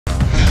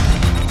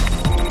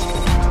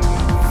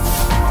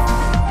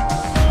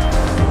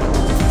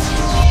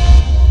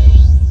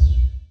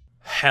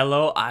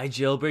Hello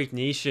iJailbreak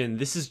Nation,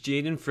 this is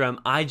Jaden from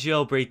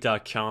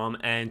iJailbreak.com,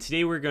 and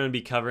today we're going to be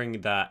covering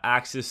the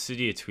Axis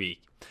Cydia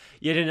tweak.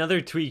 Yet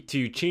another tweak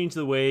to change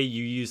the way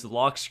you use the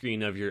lock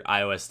screen of your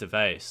iOS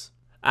device.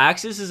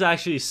 Axis is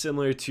actually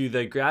similar to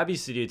the Grabby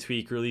Cydia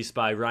tweak released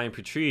by Ryan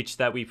Petrich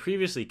that we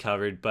previously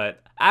covered,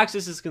 but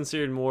Axis is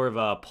considered more of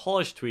a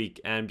polished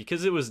tweak, and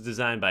because it was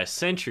designed by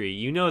Sentry,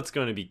 you know it's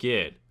going to be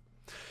good.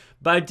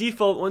 By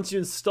default, once you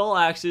install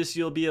Axis,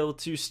 you'll be able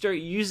to start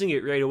using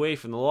it right away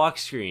from the lock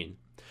screen.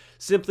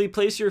 Simply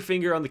place your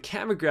finger on the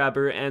camera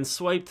grabber and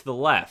swipe to the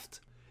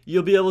left.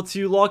 You'll be able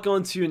to lock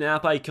onto an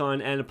app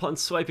icon, and upon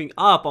swiping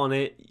up on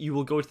it, you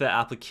will go to the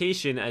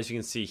application as you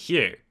can see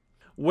here.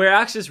 Where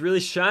Axis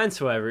really shines,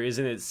 however, is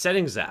in its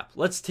settings app.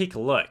 Let's take a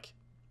look.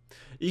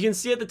 You can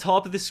see at the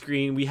top of the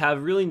screen we have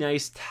a really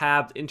nice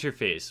tabbed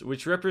interface,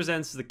 which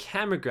represents the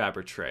camera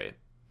grabber tray.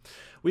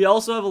 We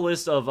also have a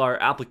list of our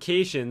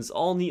applications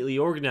all neatly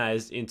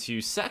organized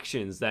into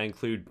sections that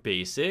include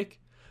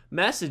basic,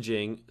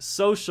 messaging,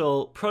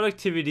 social,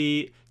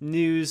 productivity,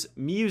 news,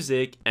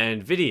 music,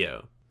 and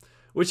video.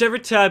 Whichever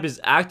tab is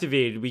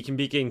activated, we can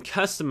begin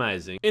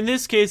customizing. In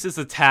this case, it's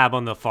the tab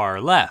on the far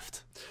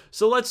left.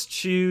 So let's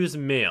choose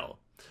Mail.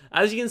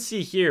 As you can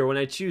see here, when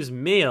I choose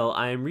Mail,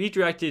 I am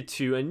redirected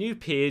to a new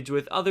page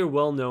with other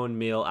well-known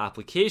mail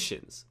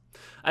applications.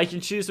 I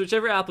can choose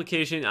whichever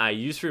application I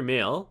use for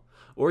mail,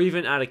 or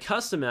even add a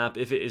custom app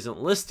if it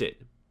isn't listed.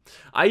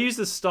 I use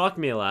the stock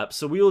mail app,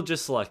 so we will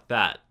just select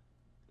that.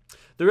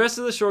 The rest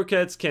of the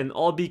shortcuts can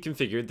all be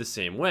configured the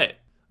same way.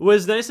 What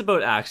is nice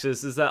about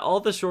Axis is that all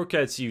the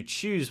shortcuts you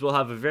choose will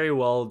have a very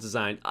well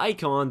designed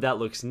icon that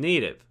looks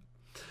native.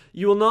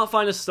 You will not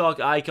find a stock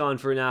icon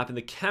for an app in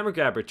the camera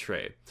grabber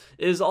tray.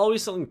 It is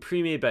always something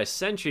pre-made by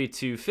Sentry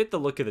to fit the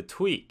look of the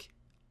tweak.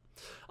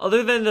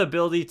 Other than the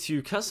ability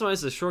to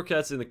customize the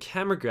shortcuts in the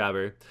camera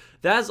grabber,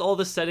 that is all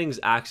the settings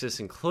Axis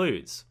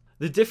includes.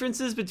 The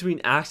differences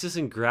between Axis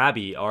and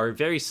Grabby are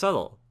very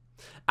subtle.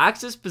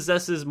 Axis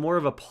possesses more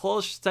of a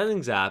polished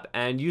settings app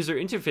and user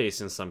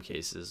interface in some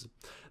cases,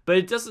 but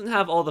it doesn't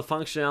have all the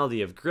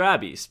functionality of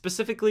Grabby,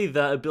 specifically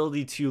the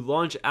ability to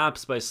launch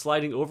apps by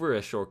sliding over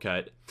a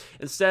shortcut,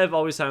 instead of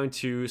always having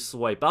to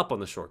swipe up on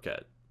the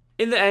shortcut.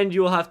 In the end,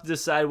 you will have to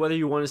decide whether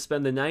you want to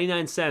spend the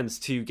 99 cents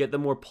to get the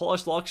more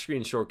polished lock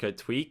screen shortcut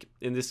tweak,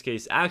 in this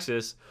case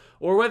Axis,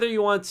 or whether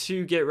you want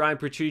to get Ryan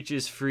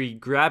Petrich's free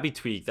Grabby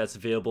tweak that's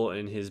available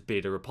in his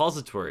beta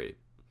repository.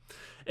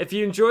 If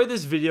you enjoyed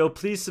this video,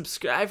 please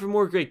subscribe for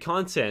more great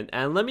content,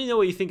 and let me know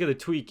what you think of the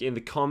tweak in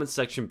the comments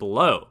section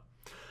below.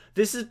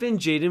 This has been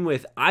Jaden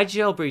with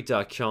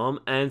iJailbreak.com,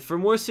 and for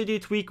more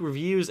Cydia tweak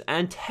reviews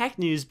and tech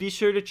news, be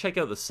sure to check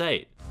out the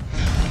site.